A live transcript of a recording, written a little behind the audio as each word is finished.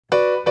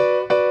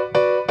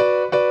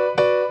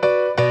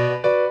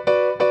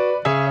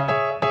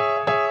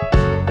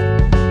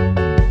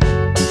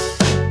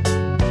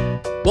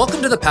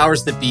Welcome to the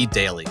Powers That Be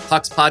Daily,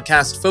 Puck's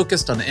podcast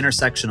focused on the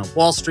intersection of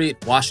Wall Street,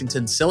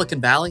 Washington,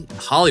 Silicon Valley, and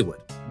Hollywood,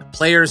 and the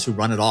players who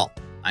run it all.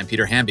 I'm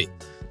Peter Hamby.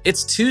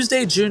 It's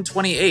Tuesday, June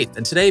 28th,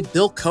 and today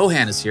Bill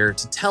Cohan is here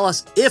to tell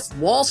us if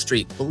Wall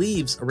Street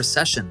believes a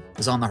recession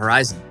is on the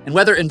horizon, and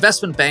whether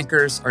investment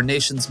bankers, our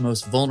nation's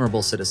most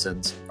vulnerable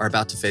citizens, are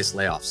about to face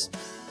layoffs.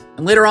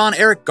 And later on,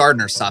 Eric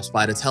Gardner stops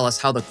by to tell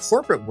us how the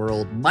corporate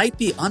world might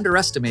be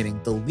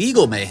underestimating the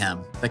legal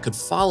mayhem that could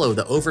follow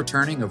the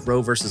overturning of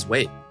Roe v.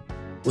 Wade.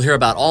 We'll hear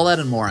about all that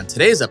and more on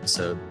today's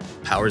episode,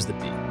 Powers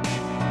That Be.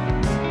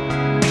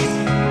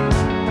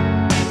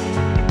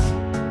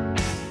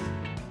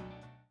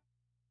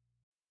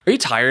 Are you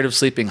tired of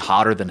sleeping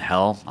hotter than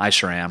hell? I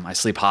sure am. I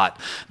sleep hot.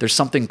 There's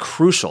something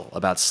crucial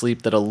about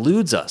sleep that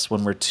eludes us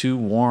when we're too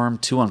warm,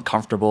 too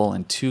uncomfortable,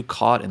 and too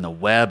caught in the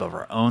web of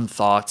our own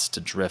thoughts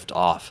to drift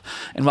off.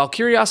 And while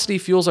curiosity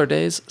fuels our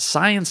days,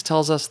 science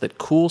tells us that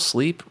cool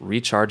sleep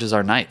recharges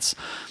our nights.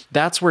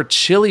 That's where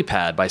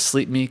ChiliPad by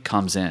Sleep Me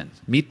comes in.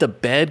 Meet the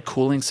bed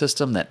cooling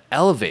system that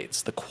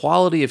elevates the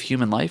quality of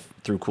human life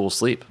through cool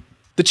sleep.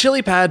 The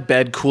ChiliPad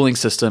bed cooling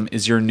system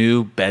is your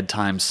new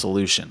bedtime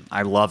solution.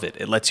 I love it.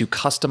 It lets you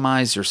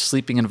customize your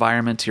sleeping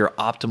environment to your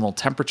optimal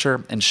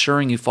temperature,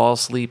 ensuring you fall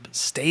asleep,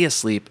 stay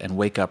asleep, and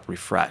wake up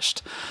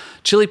refreshed.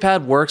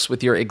 ChiliPad works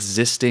with your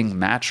existing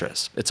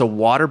mattress. It's a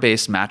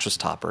water-based mattress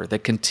topper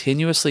that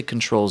continuously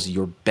controls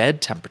your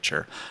bed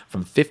temperature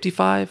from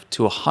 55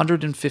 to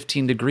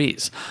 115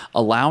 degrees,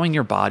 allowing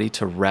your body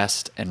to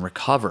rest and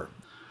recover.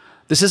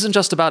 This isn't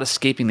just about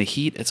escaping the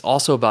heat, it's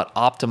also about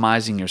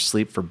optimizing your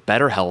sleep for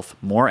better health,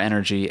 more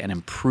energy, and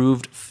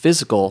improved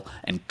physical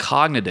and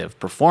cognitive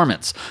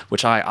performance,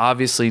 which I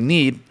obviously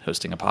need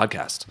hosting a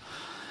podcast.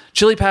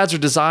 ChiliPads are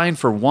designed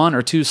for one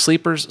or two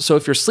sleepers, so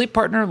if your sleep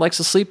partner likes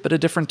to sleep at a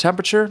different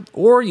temperature,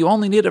 or you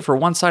only need it for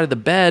one side of the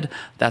bed,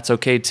 that's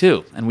okay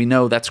too, and we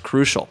know that's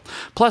crucial.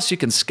 Plus, you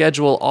can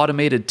schedule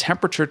automated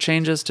temperature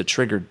changes to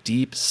trigger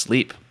deep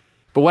sleep.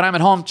 But when I'm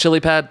at home,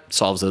 ChiliPad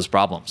solves those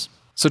problems.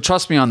 So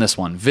trust me on this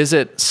one.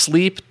 Visit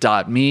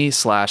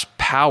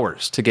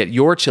sleep.me/powers to get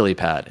your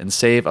ChiliPad and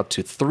save up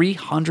to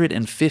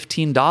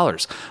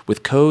 $315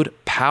 with code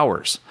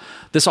POWERS.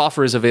 This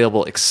offer is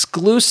available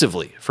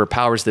exclusively for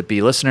Powers That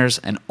Be listeners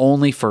and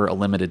only for a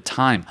limited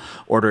time.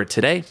 Order it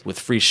today with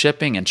free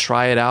shipping and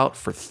try it out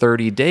for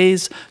 30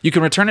 days. You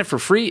can return it for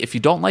free if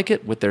you don't like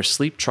it with their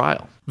sleep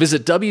trial.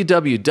 Visit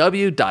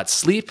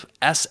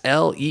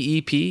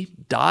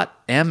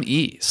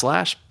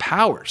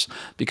www.sleep.me/powers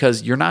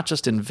because you're not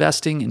just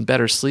investing in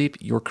better sleep,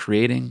 you're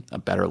creating a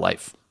better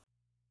life.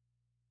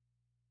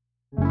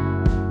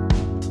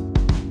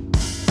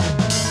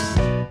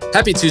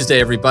 Happy Tuesday,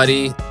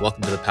 everybody.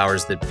 Welcome to the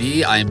Powers That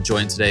Be. I am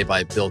joined today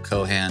by Bill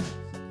Cohan,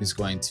 who's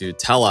going to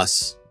tell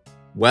us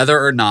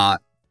whether or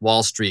not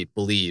Wall Street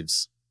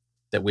believes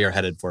that we are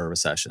headed for a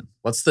recession.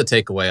 What's the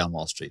takeaway on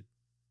Wall Street?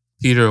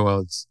 Peter, well,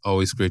 it's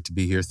always great to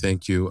be here.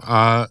 Thank you.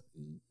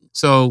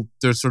 So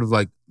there's sort of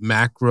like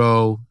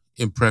macro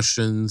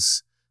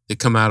impressions that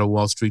come out of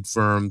Wall Street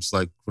firms,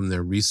 like from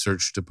their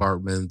research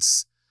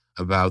departments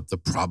about the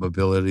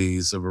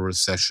probabilities of a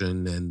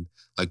recession. And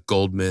like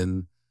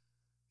Goldman,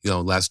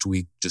 last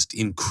week just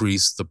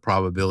increased the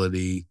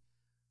probability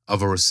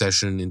of a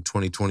recession in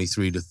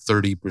 2023 to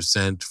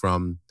 30%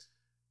 from,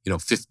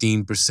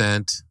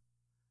 15%.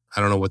 I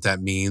don't know what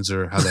that means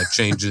or how that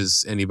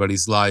changes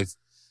anybody's life.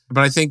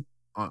 But I think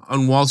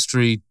on Wall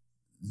Street,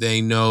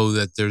 they know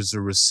that there's a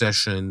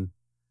recession,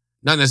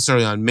 not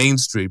necessarily on Main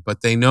Street,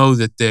 but they know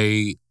that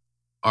they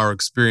are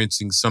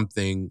experiencing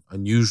something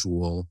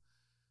unusual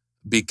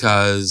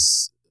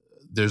because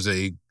there's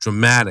a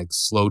dramatic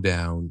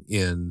slowdown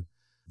in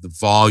the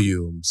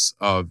volumes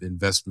of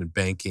investment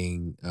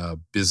banking,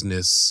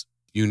 business,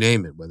 you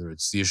name it, whether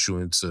it's the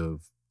issuance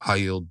of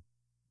high-yield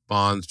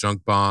bonds,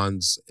 junk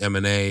bonds,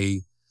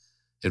 M&A,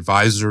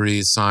 advisory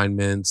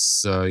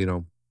assignments,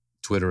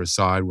 Twitter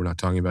aside, we're not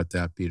talking about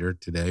that, Peter,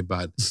 today,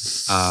 but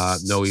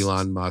no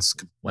Elon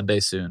Musk. One day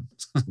soon.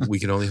 We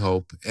can only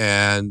hope.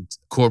 And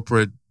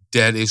corporate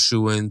debt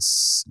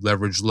issuance,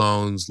 leverage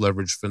loans,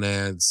 leverage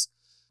finance,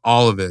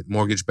 all of it,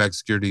 mortgage-backed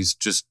securities,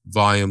 just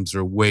volumes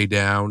are way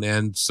down.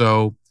 And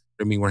so,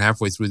 we're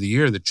halfway through the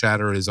year. The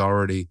chatter has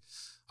already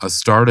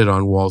started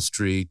on Wall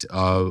Street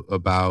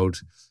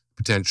about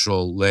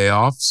potential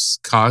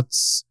layoffs,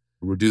 cuts,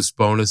 reduced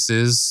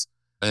bonuses,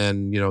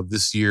 and,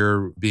 this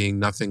year being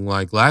nothing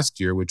like last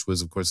year, which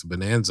was, of course, a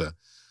bonanza.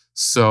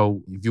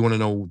 So if you want to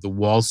know the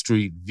Wall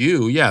Street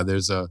view,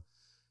 there's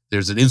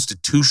an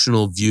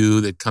institutional view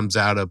that comes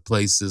out of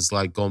places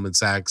like Goldman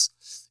Sachs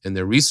and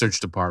their research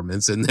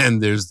departments. And then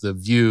there's the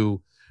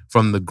view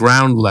from the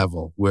ground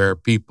level where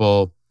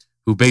people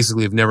who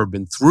basically have never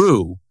been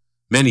through,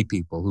 many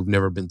people who've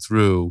never been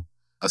through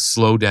a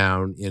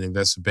slowdown in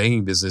investment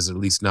banking business, at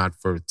least not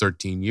for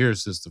 13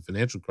 years since the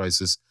financial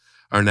crisis,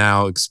 are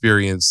now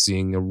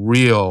experiencing a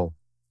real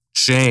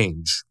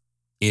change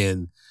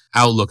in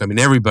outlook. I mean,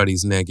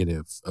 everybody's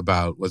negative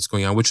about what's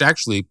going on, which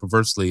actually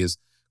perversely is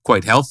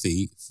quite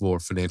healthy for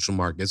financial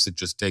markets. It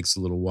just takes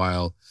a little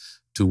while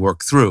to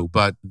work through.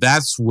 But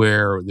that's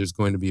where there's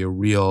going to be a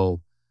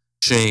real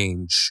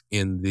change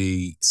in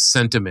the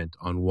sentiment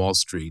on Wall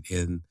Street.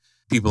 And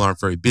people aren't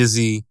very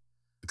busy,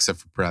 except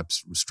for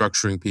perhaps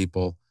restructuring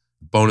people.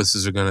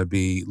 Bonuses are going to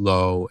be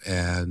low,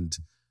 and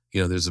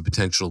there's a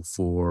potential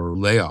for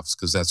layoffs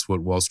because that's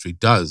what Wall Street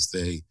does.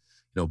 They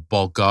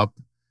bulk up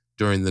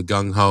during the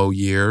gung-ho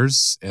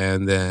years,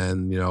 and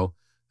then the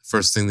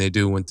first thing they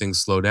do when things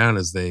slow down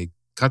is they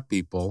cut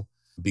people,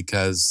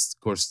 because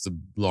of course the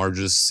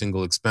largest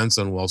single expense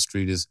on Wall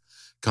Street is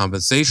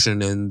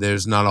compensation, and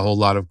there's not a whole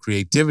lot of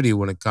creativity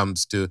when it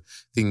comes to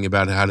thinking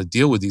about how to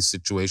deal with these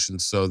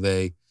situations. So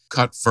they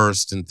cut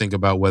first and think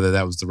about whether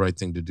that was the right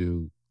thing to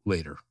do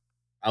later.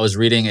 I was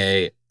reading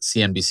a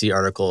CNBC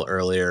article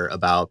earlier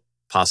about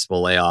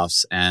possible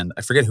layoffs, and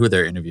I forget who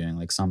they're interviewing,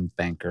 like some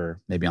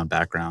banker, maybe on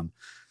background.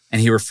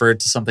 And he referred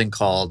to something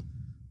called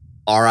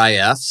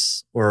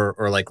RIFs or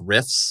like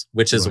RIFs,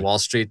 which is Wall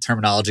Street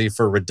terminology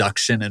for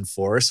reduction in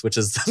force, which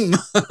is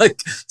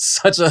like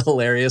such a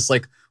hilarious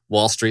like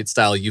Wall Street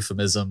style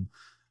euphemism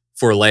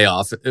for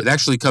layoff. It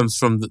actually comes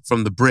from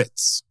the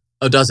Brits.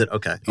 Oh, does it?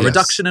 Okay. A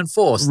reduction in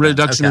force.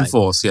 Reduction in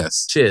force,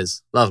 yes.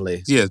 Cheers.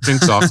 Lovely. Yeah,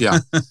 drinks off, yeah.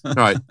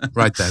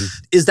 Right then.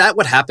 Is that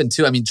what happened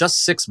too? I mean,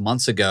 just 6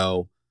 months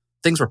ago,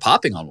 things were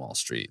popping on Wall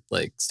Street.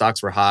 Like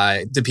stocks were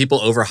high. Did people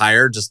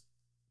overhire just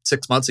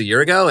 6 months, a year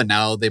ago, and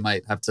now they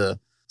might have to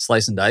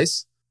slice and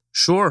dice?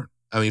 Sure.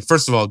 I mean,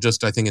 first of all,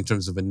 just I think in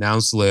terms of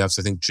announced layoffs,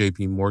 I think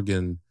JP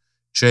Morgan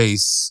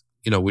Chase,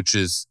 which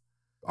is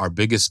our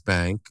biggest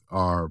bank,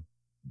 the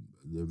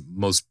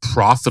most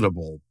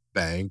profitable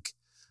bank,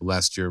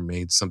 last year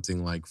made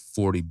something like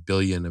 $40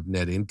 billion of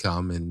net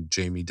income. And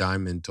Jamie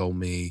Dimon told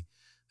me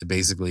that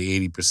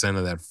basically 80%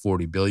 of that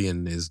 $40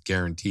 billion is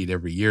guaranteed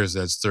every year. So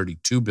that's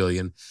 $32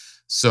 billion.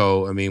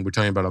 So, I mean, we're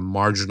talking about a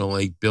marginal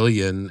 $8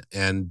 billion,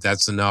 and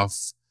that's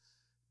enough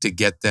to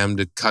get them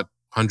to cut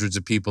hundreds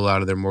of people out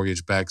of their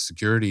mortgage-backed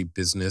security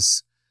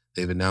business.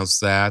 They've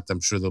announced that.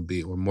 I'm sure there'll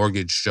be a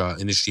mortgage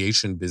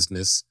initiation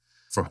business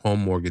for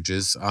home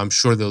mortgages. I'm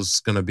sure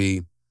there's going to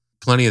be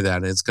plenty of that,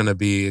 and it's going to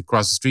be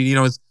across the street.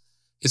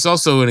 It's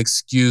also an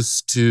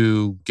excuse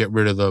to get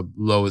rid of the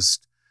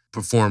lowest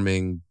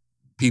performing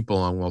people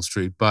on Wall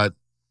Street. But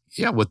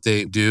yeah, what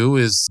they do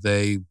is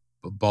they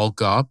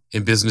bulk up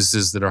in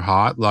businesses that are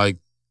hot, like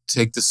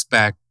take the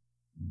SPAC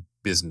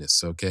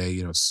business,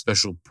 okay?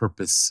 Special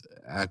purpose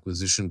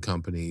acquisition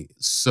company.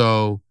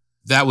 So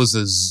that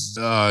was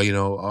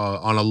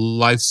on a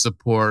life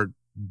support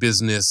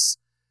business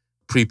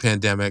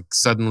pre-pandemic.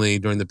 Suddenly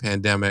during the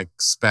pandemic,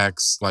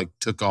 SPACs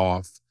took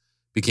off,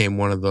 became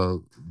one of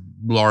the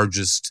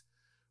largest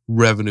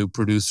revenue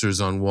producers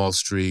on Wall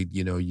Street.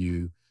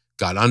 You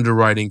got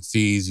underwriting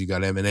fees, you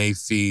got M&A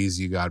fees,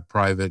 you got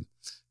private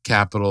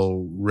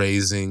capital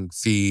raising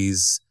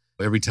fees.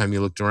 Every time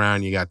you looked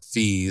around, you got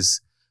fees.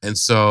 And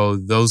so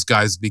those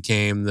guys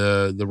became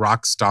the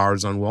rock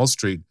stars on Wall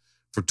Street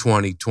for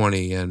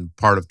 2020 and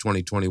part of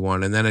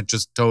 2021. And then it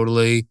just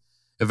totally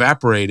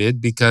evaporated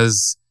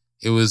because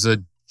it was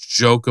a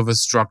joke of a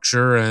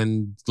structure,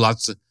 and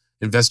lots of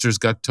investors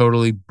got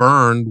totally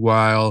burned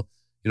while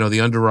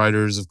the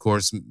underwriters, of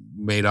course,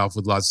 made off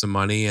with lots of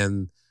money,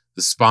 and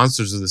the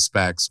sponsors of the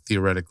SPACs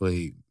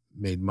theoretically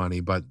made money,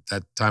 but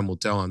that time will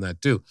tell on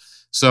that too.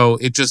 So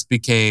it just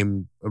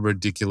became a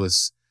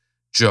ridiculous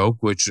joke,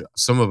 which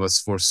some of us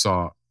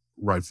foresaw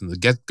right from the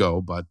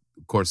get-go. But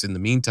of course, in the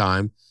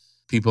meantime,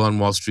 people on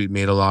Wall Street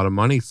made a lot of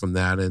money from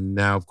that. And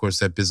now, of course,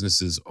 that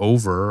business is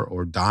over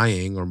or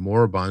dying or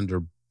moribund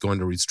or going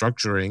to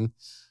restructuring.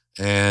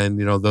 And,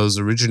 those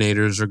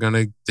originators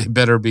they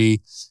better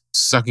be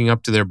sucking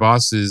up to their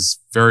bosses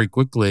very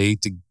quickly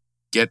to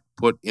get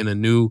put in a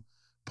new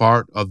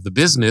part of the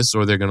business,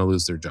 or they're going to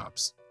lose their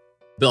jobs.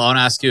 Bill, I want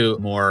to ask you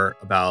more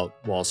about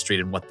Wall Street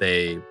and what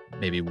they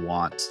maybe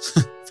want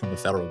from the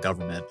federal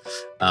government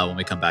when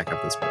we come back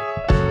after this break.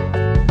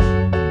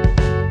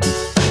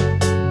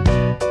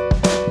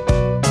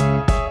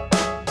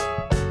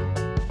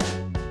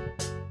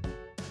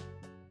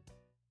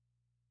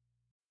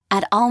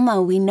 At Alma,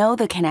 we know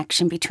the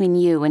connection between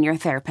you and your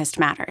therapist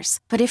matters.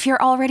 But if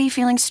you're already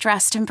feeling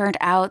stressed and burnt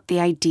out, the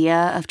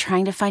idea of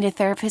trying to find a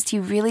therapist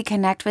you really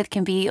connect with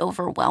can be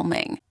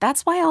overwhelming.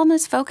 That's why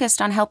Alma's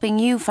focused on helping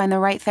you find the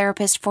right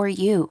therapist for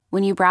you.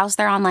 When you browse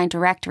their online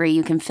directory,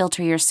 you can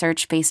filter your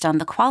search based on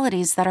the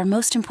qualities that are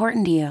most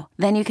important to you.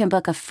 Then you can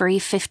book a free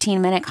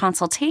 15-minute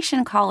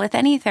consultation call with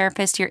any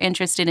therapist you're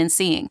interested in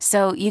seeing,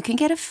 so you can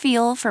get a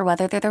feel for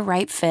whether they're the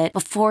right fit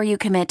before you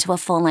commit to a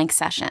full-length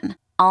session.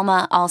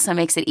 Alma also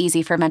makes it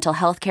easy for mental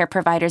health care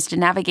providers to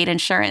navigate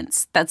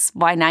insurance. That's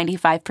why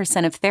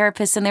 95% of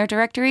therapists in their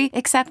directory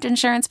accept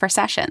insurance for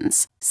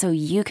sessions, so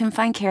you can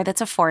find care that's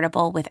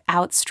affordable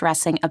without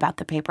stressing about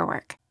the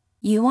paperwork.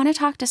 You want to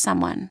talk to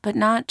someone, but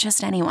not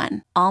just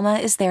anyone. Alma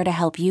is there to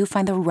help you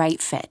find the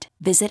right fit.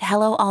 Visit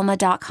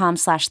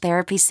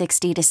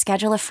helloalma.com/therapy60 to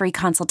schedule a free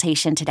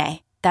consultation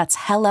today. That's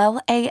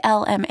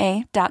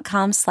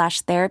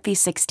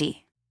helloalma.com/therapy60.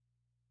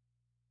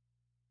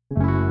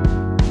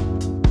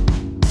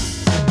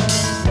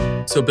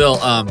 So, Bill,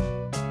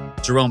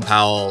 Jerome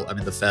Powell, I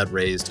mean, the Fed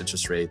raised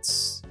interest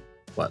rates,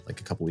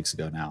 like a couple weeks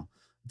ago now.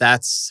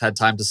 That's had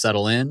time to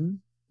settle in.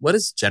 What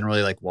is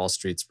generally like Wall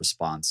Street's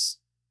response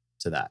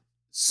to that?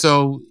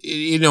 So,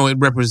 it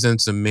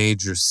represents a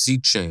major sea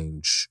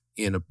change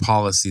in a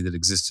policy that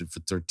existed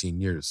for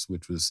 13 years,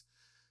 which was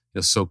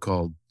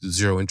so-called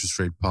zero interest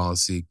rate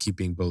policy,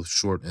 keeping both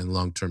short and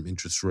long-term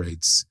interest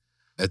rates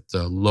at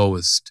the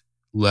lowest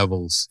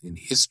levels in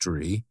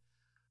history.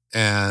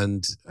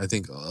 And I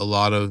think a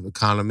lot of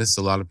economists,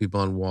 a lot of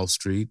people on Wall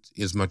Street,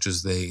 as much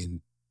as they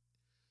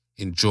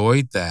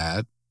enjoyed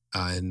that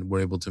and were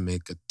able to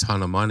make a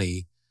ton of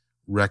money,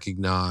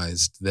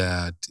 recognized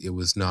that it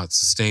was not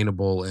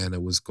sustainable and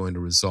it was going to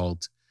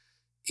result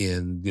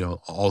in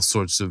all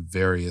sorts of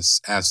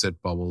various asset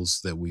bubbles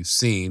that we've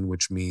seen,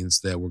 which means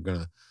that we're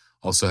going to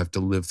also have to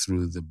live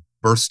through the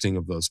bursting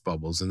of those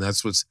bubbles. And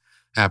that's what's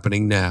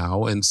happening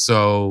now. And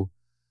so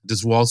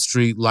does Wall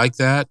Street like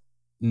that?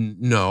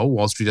 No,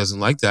 Wall Street doesn't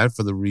like that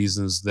for the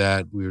reasons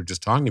that we were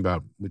just talking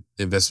about. The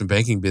investment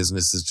banking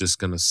business is just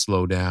going to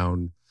slow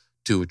down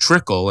to a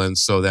trickle. And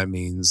so that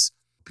means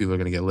people are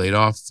going to get laid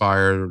off,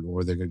 fired,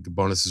 or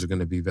bonuses are going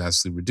to be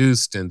vastly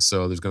reduced. And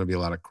so there's going to be a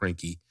lot of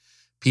cranky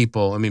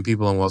people. I mean,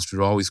 people on Wall Street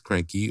are always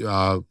cranky.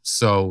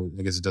 So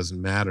I guess it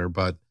doesn't matter.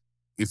 But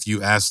if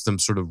you ask them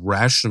sort of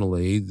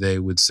rationally, they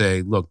would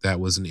say, look, that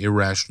was an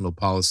irrational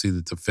policy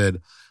that the Fed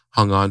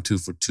hung on to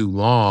for too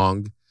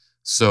long.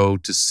 So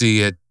to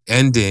see it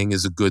ending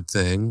is a good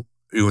thing,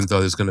 even though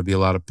there's going to be a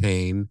lot of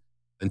pain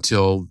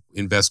until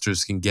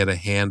investors can get a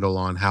handle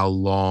on how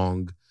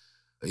long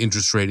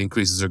interest rate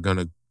increases are going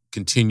to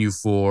continue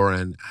for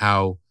and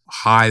how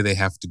high they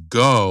have to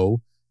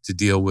go to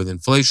deal with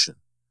inflation.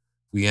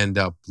 We end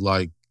up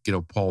like,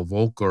 Paul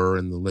Volcker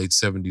in the late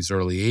 70s,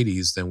 early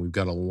 80s, then we've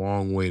got a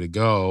long way to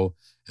go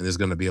and there's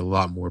going to be a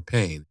lot more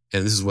pain.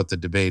 And this is what the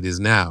debate is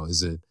now.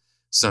 Is it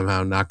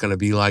somehow not going to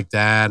be like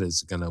that?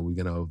 We're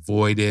going to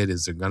avoid it?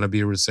 Is there going to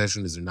be a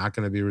recession? Is there not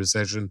going to be a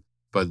recession?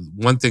 But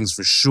one thing's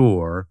for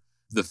sure,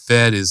 the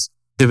Fed is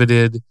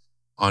pivoted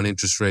on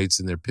interest rates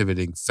and they're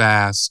pivoting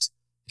fast.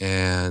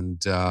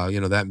 And,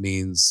 that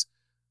means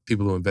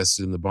people who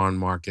invested in the bond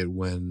market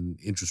when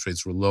interest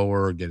rates were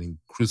lower are getting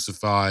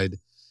crucified.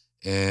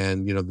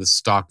 And, the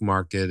stock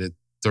market at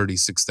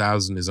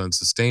 36,000 is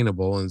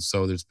unsustainable. And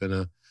so there's been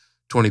a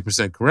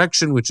 20%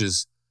 correction, which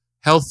is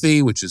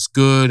healthy, which is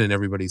good. And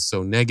everybody's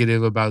so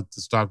negative about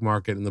the stock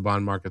market and the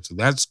bond market. So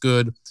that's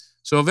good.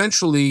 So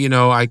eventually,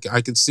 I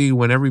can see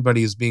when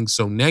everybody is being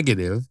so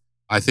negative,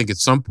 I think at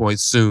some point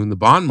soon the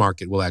bond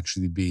market will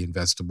actually be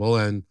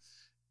investable. And,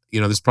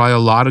 there's probably a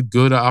lot of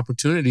good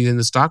opportunity in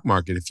the stock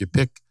market if you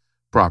pick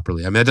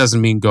properly. I mean, that doesn't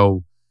mean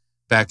go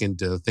back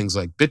into things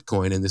like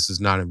Bitcoin, and this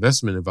is not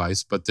investment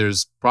advice, but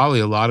there's probably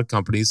a lot of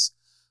companies,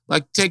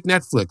 like take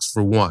Netflix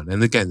for one.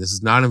 And again, this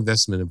is not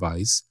investment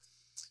advice.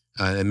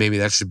 And maybe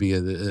that should be a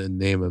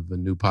name of a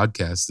new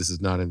podcast. This is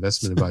not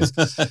investment advice.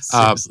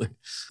 Seriously.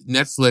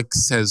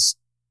 Netflix has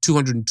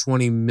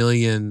 220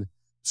 million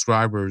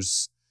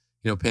subscribers,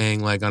 paying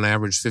like on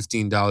average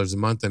 $15 a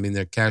month. I mean,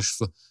 their cash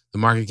flow, the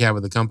market cap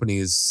of the company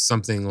is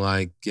something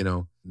like,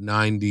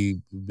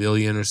 90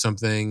 billion or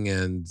something.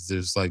 And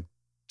there's like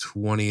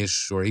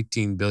 20-ish or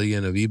 18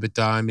 billion of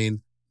EBITDA. I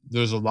mean,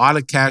 there's a lot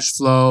of cash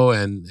flow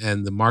and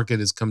the market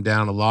has come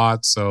down a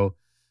lot. So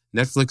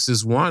Netflix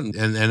is one.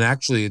 And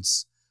actually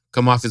it's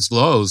come off its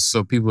lows.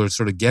 So people are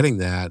sort of getting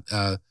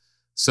that.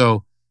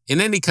 So in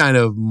any kind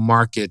of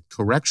market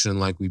correction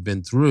like we've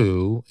been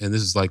through, and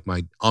this is like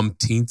my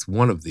umpteenth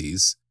one of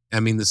these, I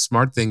mean, the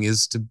smart thing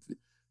is to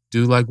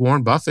do like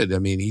Warren Buffett. I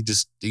mean, he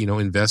just,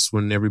 invests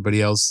when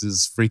everybody else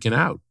is freaking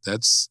out.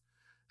 That's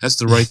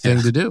the right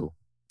thing to do.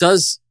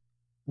 Does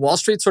Wall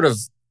Street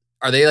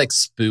are they like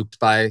spooked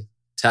by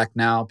tech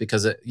now?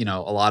 Because, a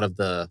lot of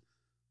the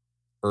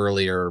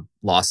earlier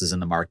losses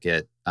in the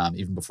market,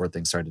 even before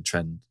things started to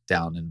trend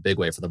down in a big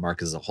way for the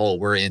market as a whole,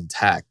 were in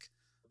tech.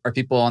 Are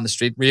people on the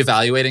street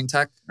reevaluating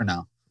tech or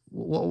no?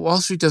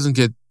 Wall Street doesn't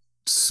get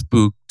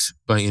spooked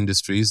by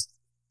industries.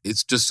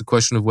 It's just a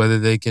question of whether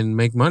they can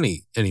make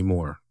money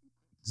anymore.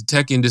 The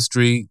tech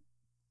industry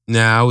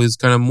now is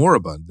kind of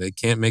moribund. They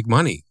can't make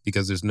money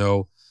because there's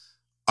no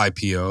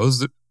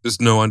IPOs.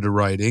 There's no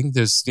underwriting.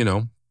 There's,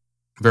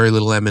 very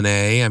little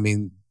M&A. I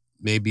mean,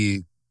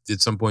 maybe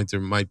at some point there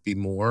might be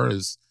more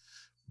as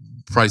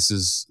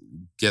prices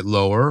get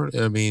lower.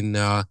 I mean,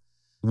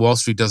 Wall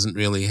Street doesn't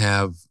really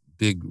have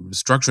big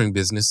restructuring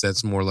business.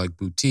 That's more like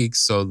boutiques.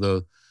 So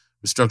the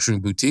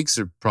restructuring boutiques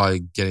are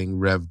probably getting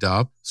revved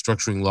up.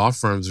 Structuring law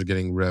firms are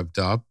getting revved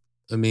up.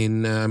 I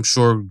mean, I'm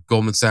sure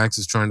Goldman Sachs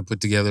is trying to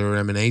put together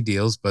M&A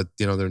deals, but,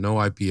 there are no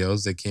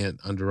IPOs. They can't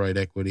underwrite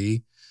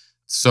equity.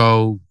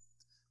 So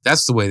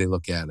that's the way they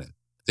look at it.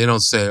 They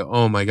don't say,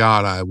 oh, my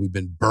God, we've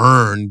been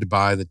burned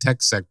by the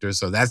tech sector,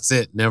 so that's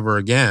it, never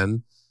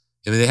again.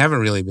 I mean, they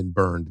haven't really been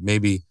burned.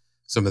 Maybe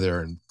some of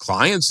their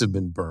clients have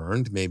been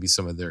burned. Maybe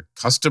some of their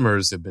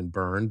customers have been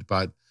burned.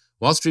 But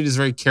Wall Street is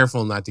very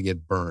careful not to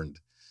get burned.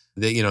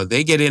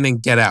 They get in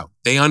and get out.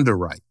 They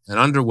underwrite.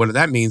 And what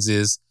that means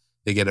is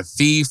they get a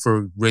fee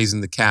for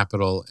raising the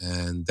capital,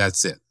 and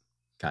that's it.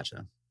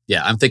 Gotcha.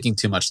 Yeah, I'm thinking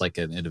too much like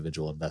an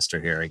individual investor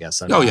here, I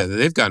guess. Yeah,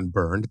 they've gotten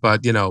burned,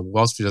 but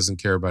Wall Street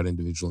doesn't care about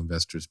individual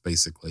investors,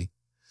 basically.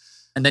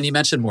 And then you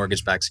mentioned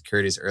mortgage-backed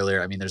securities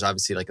earlier. I mean, there's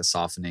obviously like a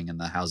softening in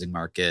the housing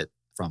market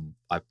from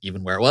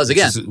even where it was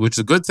again, which is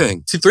a good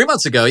thing. 3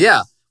 months ago.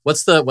 Yeah.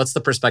 What's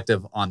the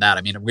perspective on that?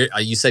 I mean,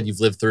 you said you've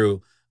lived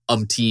through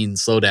umpteen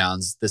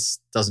slowdowns. This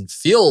doesn't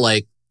feel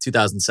like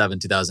 2007,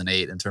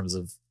 2008 in terms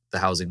of the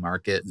housing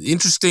market.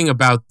 Interesting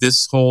about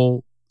this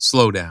whole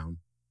slowdown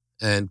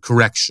and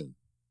correction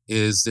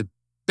is that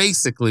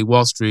basically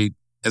Wall Street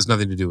has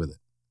nothing to do with it.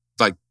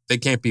 Like, they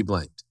can't be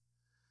blamed.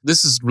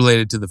 This is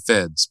related to the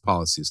Fed's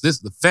policies.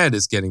 The Fed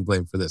is getting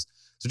blamed for this.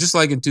 So just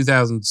like in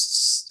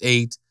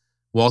 2008,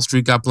 Wall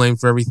Street got blamed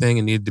for everything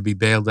and needed to be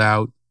bailed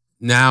out.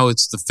 Now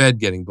it's the Fed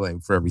getting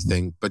blamed for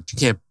everything, but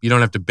you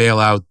don't have to bail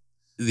out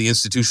the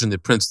institution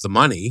that prints the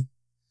money.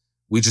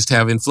 We just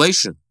have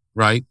inflation,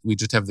 right? We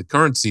just have the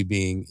currency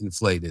being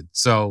inflated.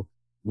 So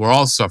we're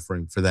all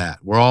suffering for that.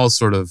 We're all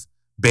sort of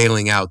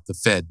bailing out the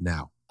Fed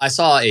now. I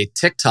saw a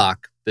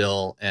TikTok,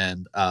 Bill,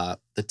 and the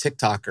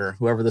TikToker,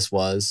 whoever this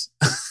was,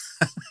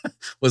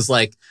 was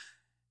like,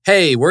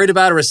 hey, worried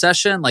about a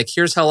recession? Like,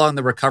 here's how long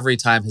the recovery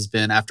time has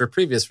been after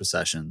previous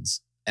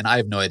recessions. And I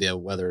have no idea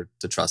whether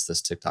to trust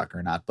this TikToker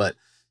or not, but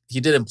he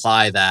did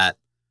imply that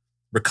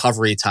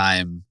recovery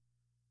time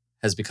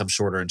has become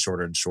shorter and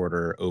shorter and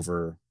shorter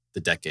over the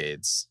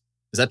decades.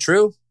 Is that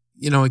true?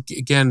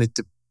 Again, it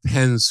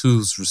depends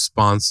who's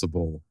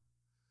responsible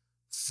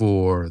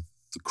for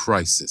the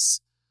crisis.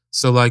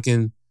 So like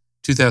in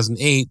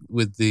 2008,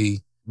 with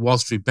the Wall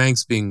Street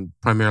banks being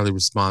primarily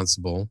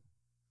responsible,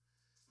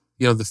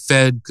 the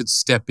Fed could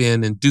step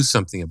in and do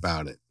something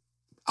about it,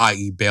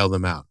 i.e. bail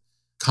them out.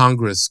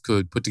 Congress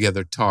could put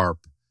together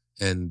TARP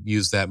and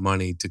use that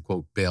money to,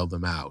 quote, bail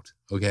them out,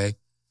 okay?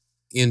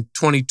 In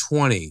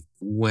 2020,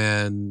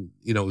 when,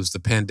 it was the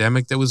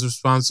pandemic that was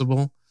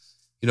responsible,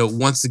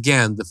 once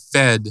again, the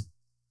Fed,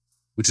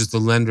 which is the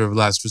lender of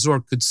last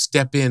resort, could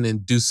step in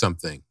and do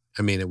something.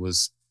 I mean, it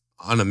was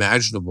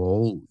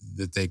unimaginable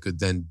that they could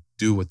then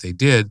do what they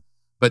did.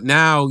 But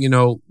now,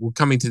 we're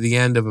coming to the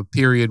end of a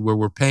period where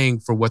we're paying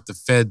for what the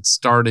Fed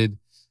started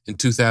in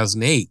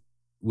 2008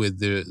 with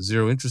the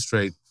zero interest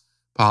rate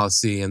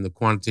policy and the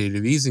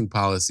quantitative easing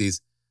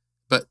policies.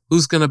 But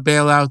who's going to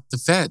bail out the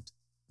Fed?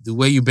 The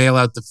way you bail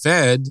out the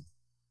Fed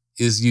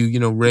is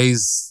you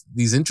raise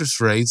these interest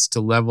rates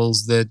to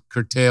levels that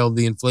curtail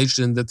the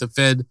inflation that the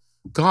Fed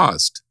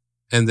caused,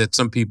 and that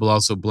some people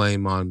also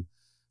blame on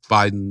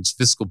Biden's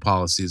fiscal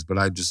policies. But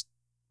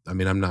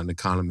I'm not an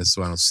economist,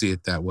 so I don't see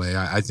it that way.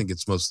 I think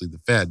it's mostly the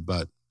Fed.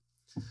 But,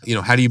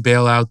 how do you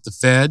bail out the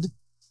Fed?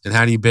 And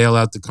how do you bail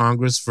out the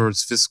Congress for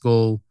its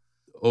fiscal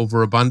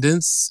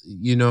overabundance?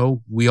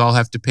 We all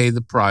have to pay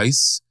the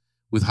price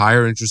with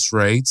higher interest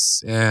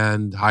rates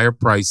and higher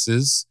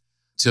prices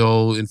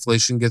till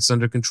inflation gets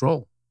under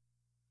control.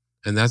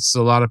 And that's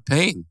a lot of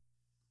pain.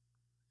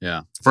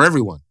 Yeah. For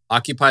everyone.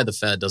 Occupy the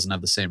Fed doesn't have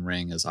the same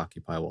ring as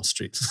Occupy Wall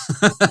Street.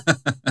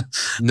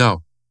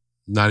 No,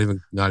 not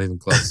even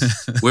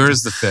close. Where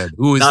is the Fed?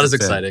 Who is not the as Fed?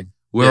 exciting?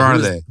 Where are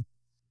they?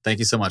 Thank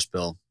you so much,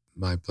 Bill.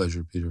 My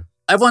pleasure, Peter.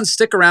 Everyone,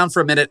 stick around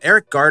for a minute.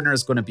 Eric Gardner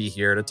is going to be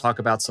here to talk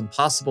about some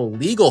possible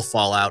legal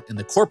fallout in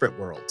the corporate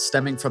world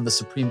stemming from the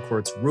Supreme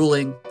Court's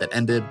ruling that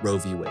ended Roe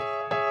v. Wade.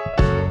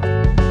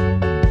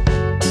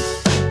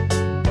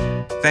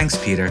 Thanks,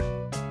 Peter.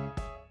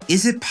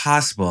 Is it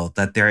possible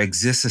that there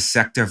exists a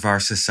sector of our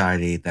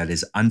society that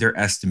is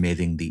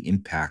underestimating the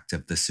impact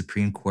of the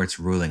Supreme Court's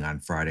ruling on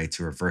Friday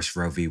to reverse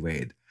Roe v.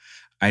 Wade?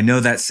 I know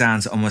that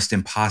sounds almost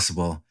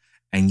impossible,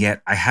 and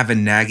yet I have a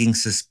nagging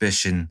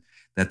suspicion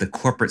that the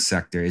corporate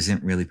sector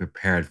isn't really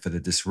prepared for the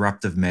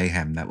disruptive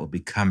mayhem that will be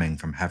coming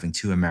from having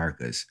two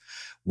Americas,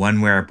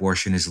 one where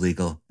abortion is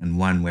legal and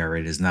one where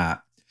it is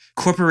not.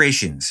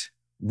 Corporations,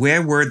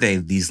 where were they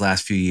these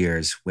last few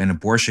years when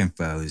abortion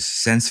foes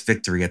sensed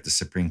victory at the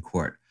Supreme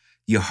Court?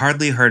 You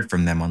hardly heard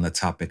from them on the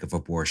topic of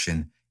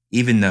abortion,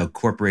 even though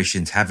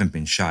corporations haven't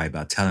been shy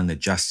about telling the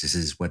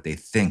justices what they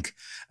think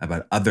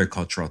about other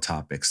cultural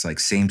topics like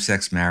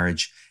same-sex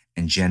marriage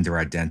and gender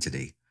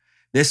identity.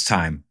 This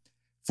time,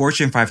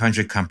 Fortune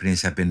 500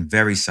 companies have been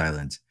very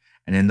silent,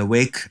 and in the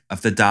wake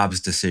of the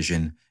Dobbs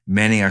decision,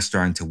 many are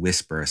starting to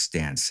whisper a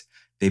stance.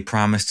 They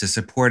promise to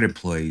support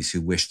employees who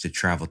wish to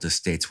travel to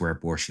states where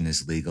abortion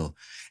is legal,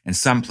 and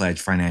some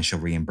pledge financial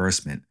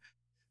reimbursement.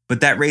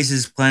 But that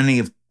raises plenty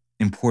of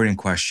important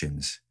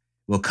questions.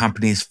 Will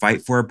companies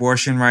fight for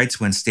abortion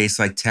rights when states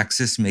like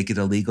Texas make it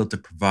illegal to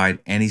provide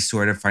any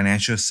sort of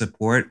financial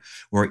support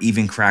or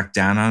even crack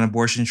down on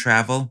abortion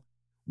travel?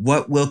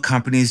 What will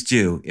companies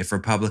do if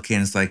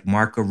Republicans like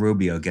Marco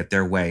Rubio get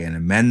their way and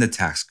amend the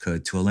tax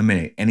code to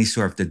eliminate any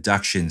sort of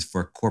deductions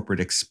for corporate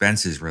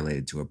expenses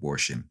related to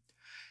abortion?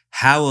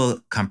 How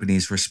will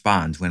companies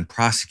respond when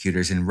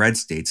prosecutors in red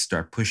states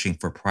start pushing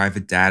for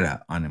private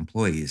data on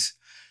employees?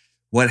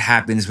 What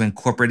happens when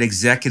corporate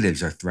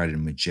executives are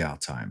threatened with jail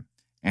time?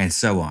 And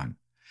so on.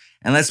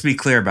 And let's be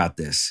clear about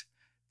this.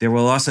 There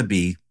will also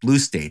be blue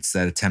states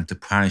that attempt to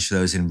punish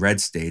those in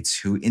red states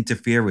who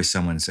interfere with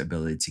someone's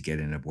ability to get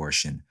an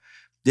abortion.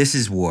 This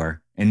is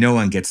war, and no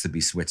one gets to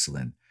be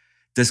Switzerland.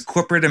 Does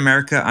corporate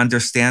America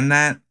understand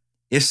that?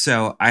 If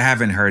so, I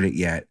haven't heard it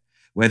yet.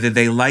 Whether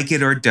they like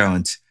it or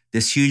don't,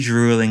 this huge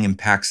ruling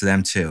impacts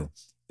them too.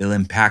 It'll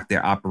impact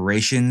their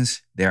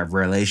operations, their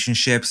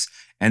relationships,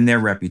 and their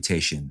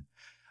reputation.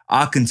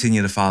 I'll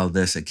continue to follow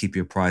this and keep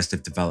you apprised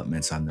of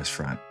developments on this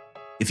front.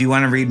 If you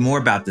want to read more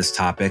about this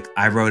topic,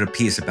 I wrote a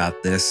piece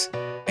about this,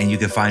 and you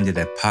can find it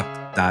at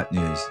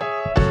puck.news.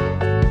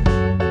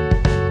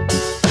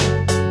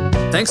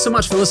 Thanks so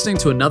much for listening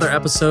to another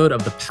episode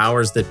of The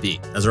Powers That Be.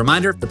 As a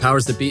reminder, The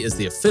Powers That Be is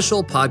the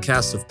official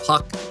podcast of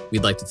Puck.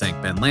 We'd like to thank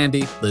Ben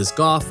Landy, Liz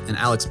Goff, and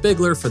Alex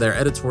Bigler for their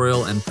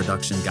editorial and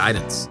production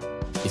guidance.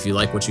 If you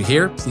like what you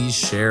hear, please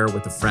share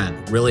with a friend.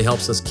 It really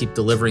helps us keep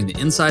delivering the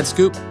inside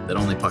scoop that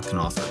only Puck can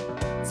offer.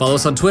 Follow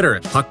us on Twitter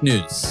at Puck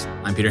News.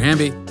 I'm Peter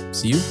Hamby.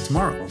 See you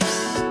tomorrow.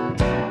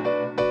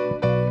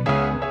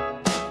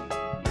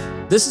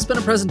 This has been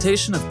a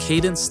presentation of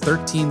Cadence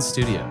 13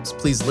 Studios.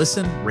 Please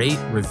listen, rate,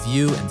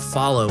 review, and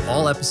follow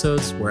all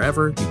episodes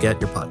wherever you get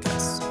your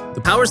podcasts.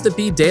 The Powers That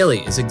Be Daily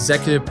is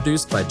executive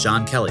produced by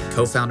John Kelly,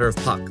 co-founder of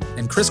Puck,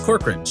 and Chris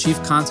Corcoran,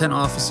 chief content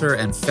officer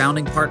and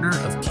founding partner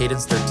of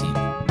Cadence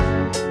 13.